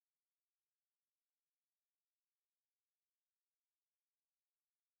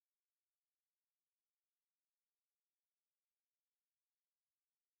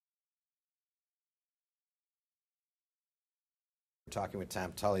Talking with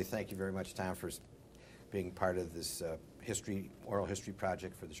Tom Tully. Thank you very much, Tom, for being part of this oral history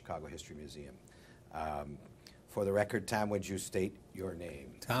project for the Chicago History Museum. For the record, Tom, would you state your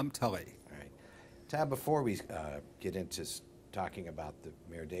name? Tom Tully. All right. Tom, before we get into talking about the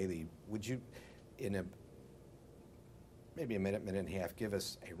Mayor Daley, would you, in maybe a minute and a half, give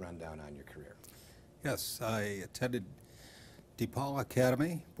us a rundown on your career? Yes, I attended DePaul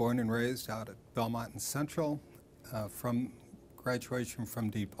Academy, born and raised out at Belmont and Central. From graduation from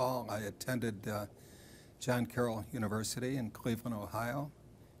DePaul, I attended John Carroll University in Cleveland, Ohio.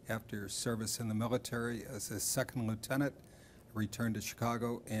 After service in the military as a second lieutenant, I returned to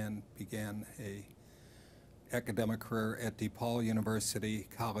Chicago and began a academic career at DePaul University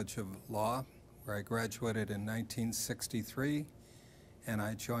College of Law, where I graduated in 1963, and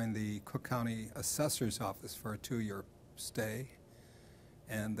I joined the Cook County Assessor's Office for a 2-year stay.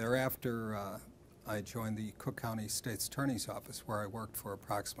 And thereafter, I joined the Cook County State's Attorney's Office, where I worked for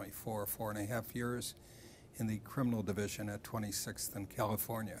approximately 4.5 years in the criminal division at 26th and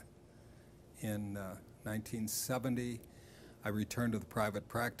California. In 1970, I returned to the private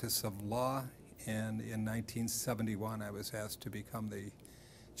practice of law, and in 1971, I was asked to become the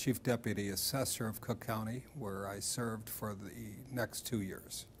Chief Deputy Assessor of Cook County, where I served for the next 2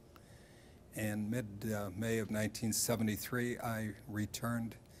 years. In mid-May of 1973, I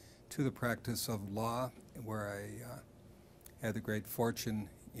returned to the practice of law, where I had the great fortune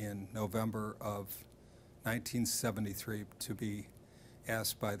in November of 1973 to be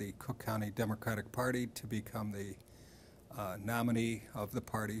asked by the Cook County Democratic Party to become the nominee of the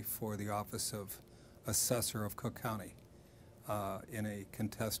party for the office of Assessor of Cook County. In a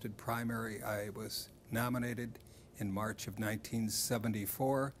contested primary, I was nominated in March of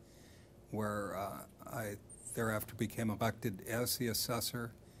 1974, where I thereafter became elected as the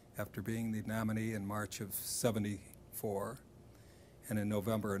assessor after being the nominee in March of '74. And in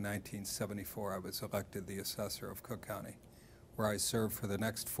November of 1974, I was elected the assessor of Cook County, where I served for the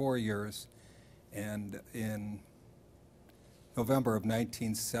next 4 years. And in November of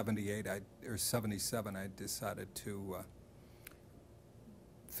 1978 or 77, I decided to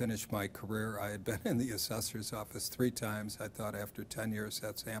finish my career. I had been in the assessor's office 3 times. I thought after 10 years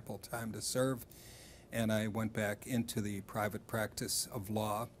that's ample time to serve, and I went back into the private practice of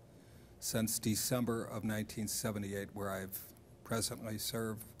law since December of 1978, where I've presently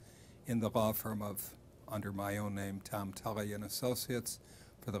served in the law firm of, under my own name, Tom Tully and Associates,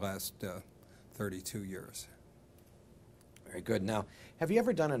 for the last 32 years. Very good. Now, have you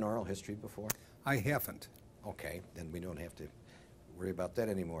ever done an oral history before? I haven't. Okay, then we don't have to worry about that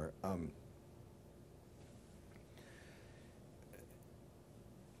anymore.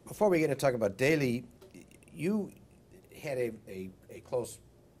 Before we get into talking about Daley, you had a close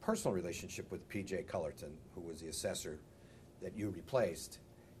personal relationship with P.J. Cullerton, who was the assessor that you replaced.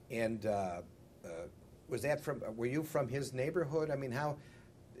 And was that were you from his neighborhood? I mean, how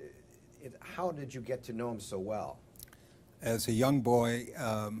did you get to know him so well? As a young boy,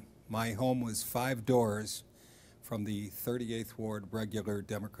 my home was 5 doors from the 38th Ward regular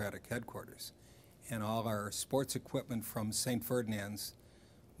Democratic headquarters. And all our sports equipment from St. Ferdinand's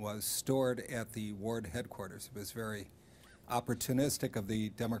was stored at the ward headquarters. It was very opportunistic of the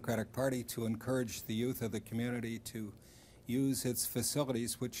Democratic Party to encourage the youth of the community to use its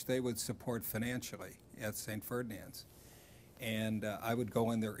facilities, which they would support financially at St. Ferdinand's. And I would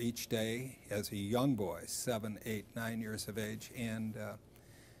go in there each day as a young boy, 7, 8, 9 years of age, and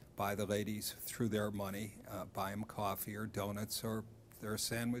buy the ladies through their money, buy them coffee or donuts or their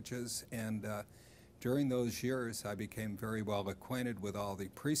sandwiches. And during those years, I became very well acquainted with all the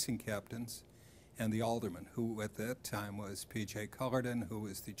precinct captains and the alderman, who at that time was P.J. Cullerton, who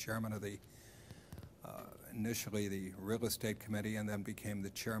was the chairman of the initially the real estate committee and then became the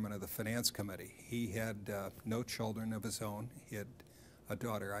chairman of the finance committee. He had no children of his own. He had a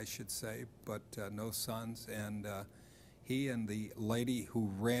daughter, I should say, but no sons. And he and the lady who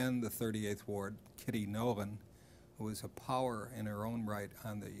ran the 38th Ward, Kitty Nolan, who was a power in her own right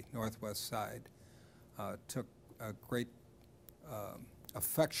on the northwest side, took a great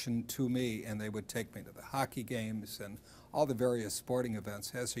affection to me, and they would take me to the hockey games and all the various sporting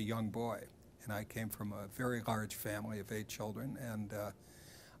events as a young boy. And I came from a very large family of 8 children, and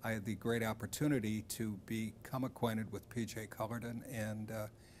I had the great opportunity to become acquainted with P.J. Cullerton, and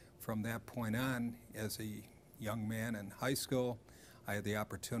from that point on, as a young man in high school, I had the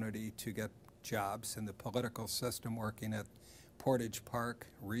opportunity to get jobs in the political system, working at Portage Park,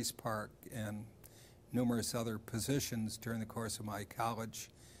 Reese Park, and numerous other positions during the course of my college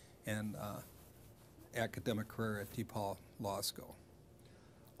and academic career at DePaul Law School.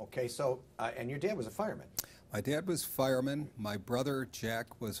 Okay, so, and your dad was a fireman. My dad was fireman. My brother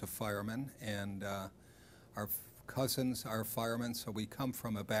Jack was a fireman, and our cousins are firemen, so we come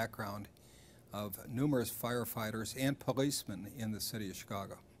from a background of numerous firefighters and policemen in the city of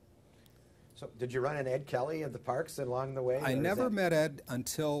Chicago. So did you run into Ed Kelly of the parks along the way? I never met Ed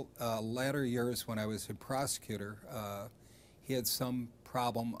until latter years when I was a prosecutor. He had some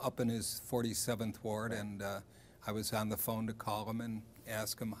problem up in his 47th ward, and I was on the phone to call him and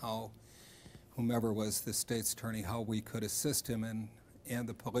ask him how, whomever was the state's attorney, how we could assist him and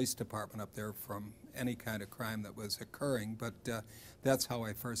the police department up there from any kind of crime that was occurring. But that's how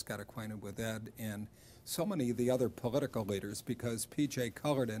I first got acquainted with Ed and so many of the other political leaders, because P.J.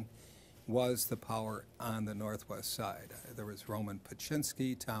 Cullerton was the power on the Northwest side. There was Roman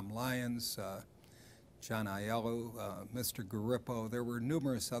Paczynski, Tom Lyons, John Aiello, Mr. Garippo. There were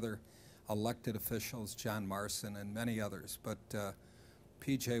numerous other elected officials, John Marson and many others. But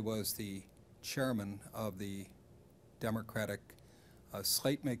P.J. was the chairman of the Democratic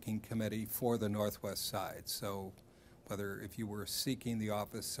slate-making committee for the Northwest side. So if you were seeking the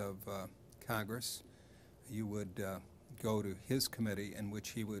office of Congress, you would go to his committee, in which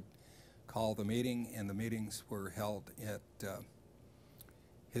he would call the meeting, and the meetings were held at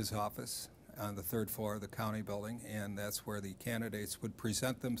his office on the third floor of the county building, and that's where the candidates would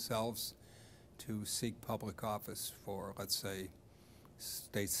present themselves to seek public office for, let's say,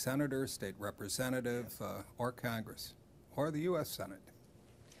 state senator, state representative, or Congress, or the U.S. Senate.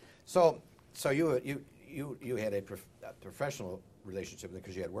 So you had a professional relationship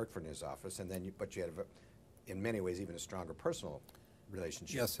because you had worked for in his office, and then but you had, in many ways, even a stronger personal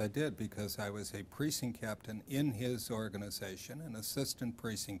relationship. Yes, I did, because I was a precinct captain in his organization, an assistant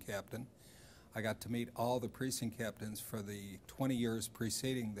precinct captain. I got to meet all the precinct captains for the 20 years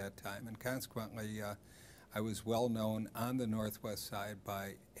preceding that time, and consequently, I was well known on the Northwest side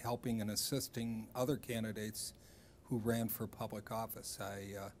by helping and assisting other candidates who ran for public office. I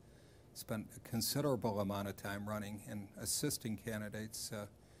spent a considerable amount of time running and assisting candidates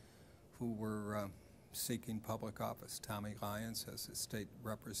who were seeking public office. Tommy Lyons as a state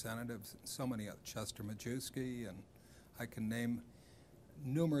representative, so many others, Chester Majewski, and I can name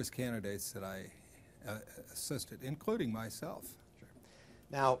numerous candidates that I assisted, including myself. Sure.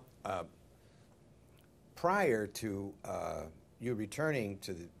 Now, prior to you returning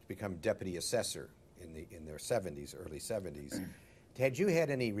to become deputy assessor in their 70s, early 70s, had you had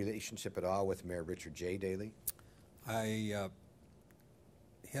any relationship at all with Mayor Richard J. Daley? I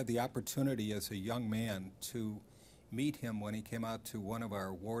had the opportunity as a young man to meet him when he came out to one of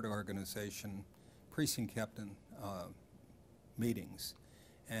our ward organization precinct captain meetings,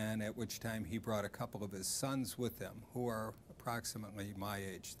 and at which time he brought a couple of his sons with him, who are approximately my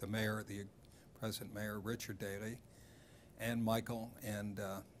age, the mayor, the present mayor, Richard Daley, and Michael, and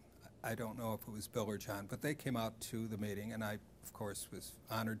I don't know if it was Bill or John, but they came out to the meeting, and I, of course, was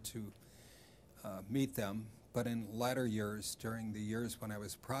honored to meet them. But in latter years, during the years when I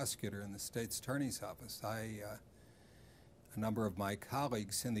was prosecutor in the state's attorney's office, a number of my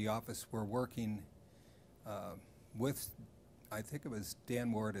colleagues in the office were working with, I think it was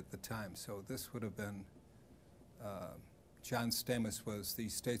Dan Ward at the time, so this would have been, John Stamos was the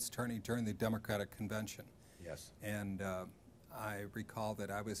state's attorney during the Democratic Convention. Yes. And I recall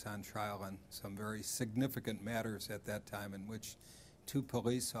that I was on trial on some very significant matters at that time, in which 2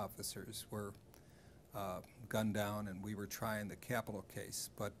 police officers were gunned down, and we were trying the capital case.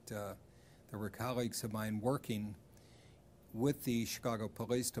 But there were colleagues of mine working with the Chicago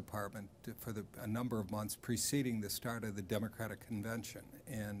Police Department for a number of months preceding the start of the Democratic Convention,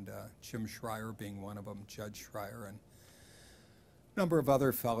 and Jim Schreier being one of them, Judge Schreier, and a number of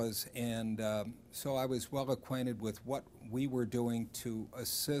other fellows. And so I was well acquainted with what we were doing to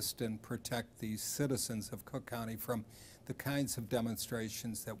assist and protect the citizens of Cook County from the kinds of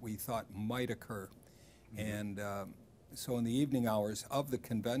demonstrations that we thought might occur. And so in the evening hours of the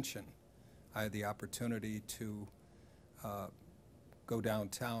convention, I had the opportunity to go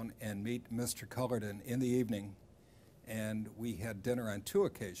downtown and meet Mr. Cullerton in the evening, and we had dinner on 2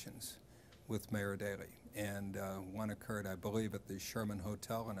 occasions with Mayor Daley. And one occurred, I believe, at the Sherman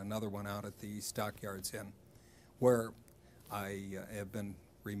Hotel, and another one out at the Stockyards Inn, where I have been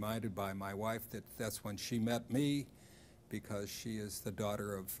reminded by my wife that that's when she met me, because she is the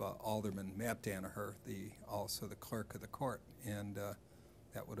daughter of Alderman Matt Danaher, also the clerk of the court, and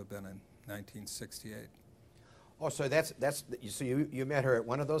that would have been in 1968. Oh, so so you met her at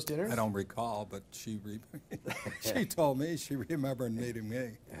one of those dinners? I don't recall, but she told me she remembered meeting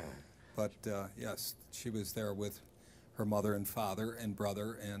me. Yeah. But yes, she was there with her mother and father and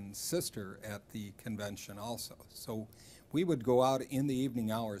brother and sister at the convention also. So we would go out in the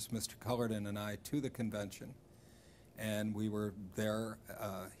evening hours, Mr. Cullerton and I, to the convention and we were there.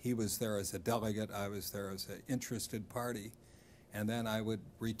 He was there as a delegate. I was there as an interested party. And then I would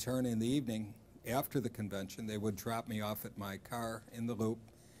return in the evening after the convention. They would drop me off at my car in the Loop.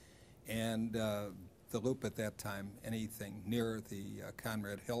 And the Loop at that time, anything near the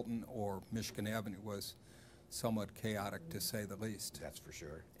Conrad Hilton or Michigan Avenue was somewhat chaotic, to say the least. That's for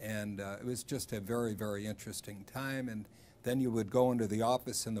sure. And it was just a very, very interesting time. And then you would go into the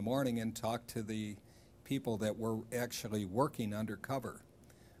office in the morning and talk to the people that were actually working undercover,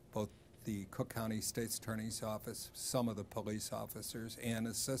 both the Cook County State's Attorney's Office, some of the police officers and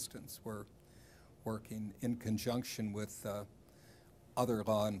assistants were working in conjunction with other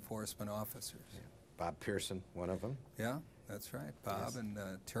law enforcement officers. Yeah. Bob Pearson, one of them. Yeah, that's right. Bob Yes. and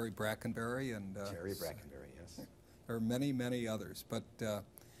Terry Brackenberry. And Terry Brackenberry, yes. there are many, many others. But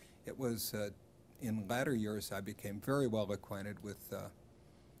it was in latter years I became very well acquainted with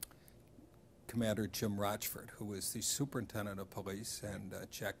Commander Jim Rochford, who was the superintendent of police, and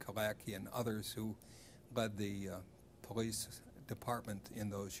Jack Kalaki and others who led the police department in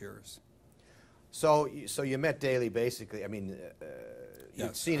those years. So you met Daley basically. I mean, you'd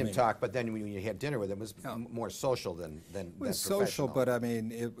Yes, seen I him mean- talk, but then when you had dinner with him, it was Yeah. more social than It was social, professional. but I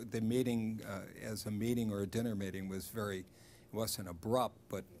mean, the meeting, as a meeting or a dinner meeting, was it wasn't abrupt,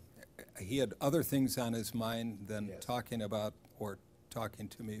 but he had other things on his mind than Yes. talking about or talking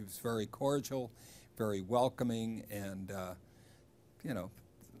to me. He was very cordial, very welcoming, and,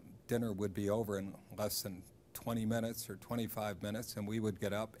 dinner would be over in less than 20 minutes or 25 minutes, and we would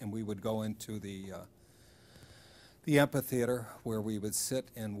get up and we would go into the amphitheater where we would sit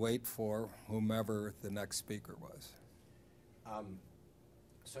and wait for whomever the next speaker was.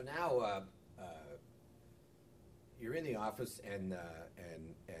 So now you're in the office, and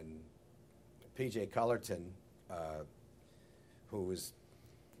P.J. Cullerton, who was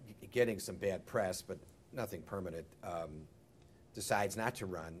getting some bad press, but nothing permanent, decides not to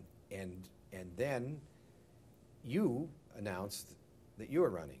run, and then you announced that you were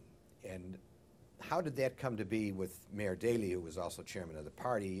running. And how did that come to be with Mayor Daley, who was also chairman of the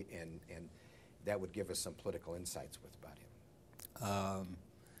party, and that would give us some political insights about him?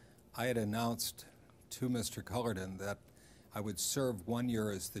 I had announced to Mr. Cullerton that I would serve 1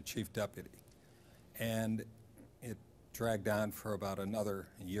 year as the chief deputy, and it dragged on for about another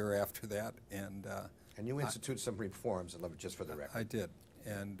year after that. And you instituted some reforms, just for the record. I did,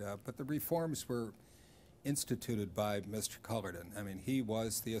 but the reforms were instituted by Mr. Cullerton. I mean, he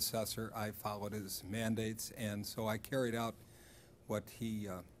was the assessor. I followed his mandates, and so I carried out what he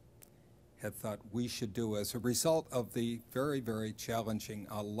had thought we should do as a result of the very, very challenging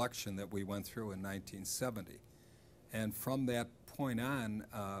election that we went through in 1970. And from that point on,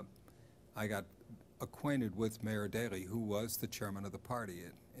 I got acquainted with Mayor Daley, who was the chairman of the party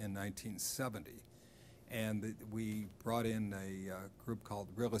in 1970. And we brought in a group called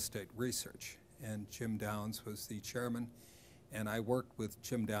Real Estate Research, and Jim Downs was the chairman. And I worked with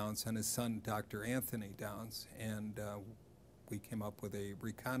Jim Downs and his son, Dr. Anthony Downs, and we came up with a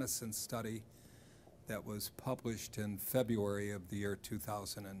reconnaissance study that was published in February of the year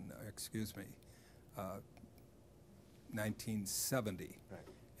 1970. Right.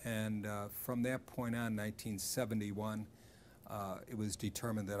 And from that point on, 1971, it was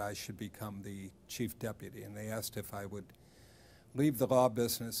determined that I should become the chief deputy, and they asked if I would leave the law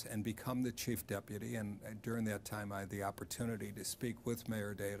business and become the chief deputy. And during that time, I had the opportunity to speak with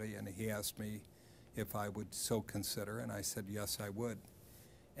Mayor Daley, and he asked me if I would so consider, and I said yes, I would.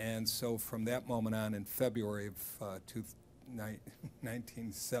 And so from that moment on, in February of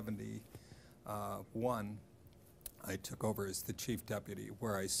 1971, I took over as the chief deputy,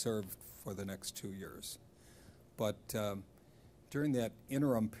 where I served for the next 2 years. But during that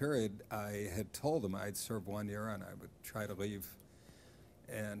interim period, I had told him I'd serve 1 year and I would try to leave.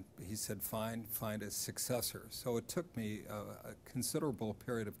 And he said, fine, find a successor. So it took me a considerable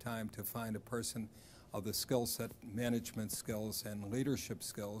period of time to find a person of the skill set, management skills and leadership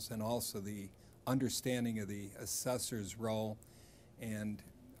skills, and also the understanding of the assessor's role and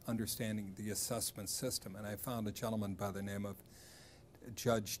understanding the assessment system. And I found a gentleman by the name of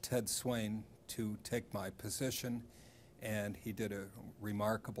Judge Ted Swain to take my position, and he did a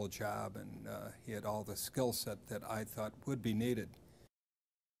remarkable job, and he had all the skill set that I thought would be needed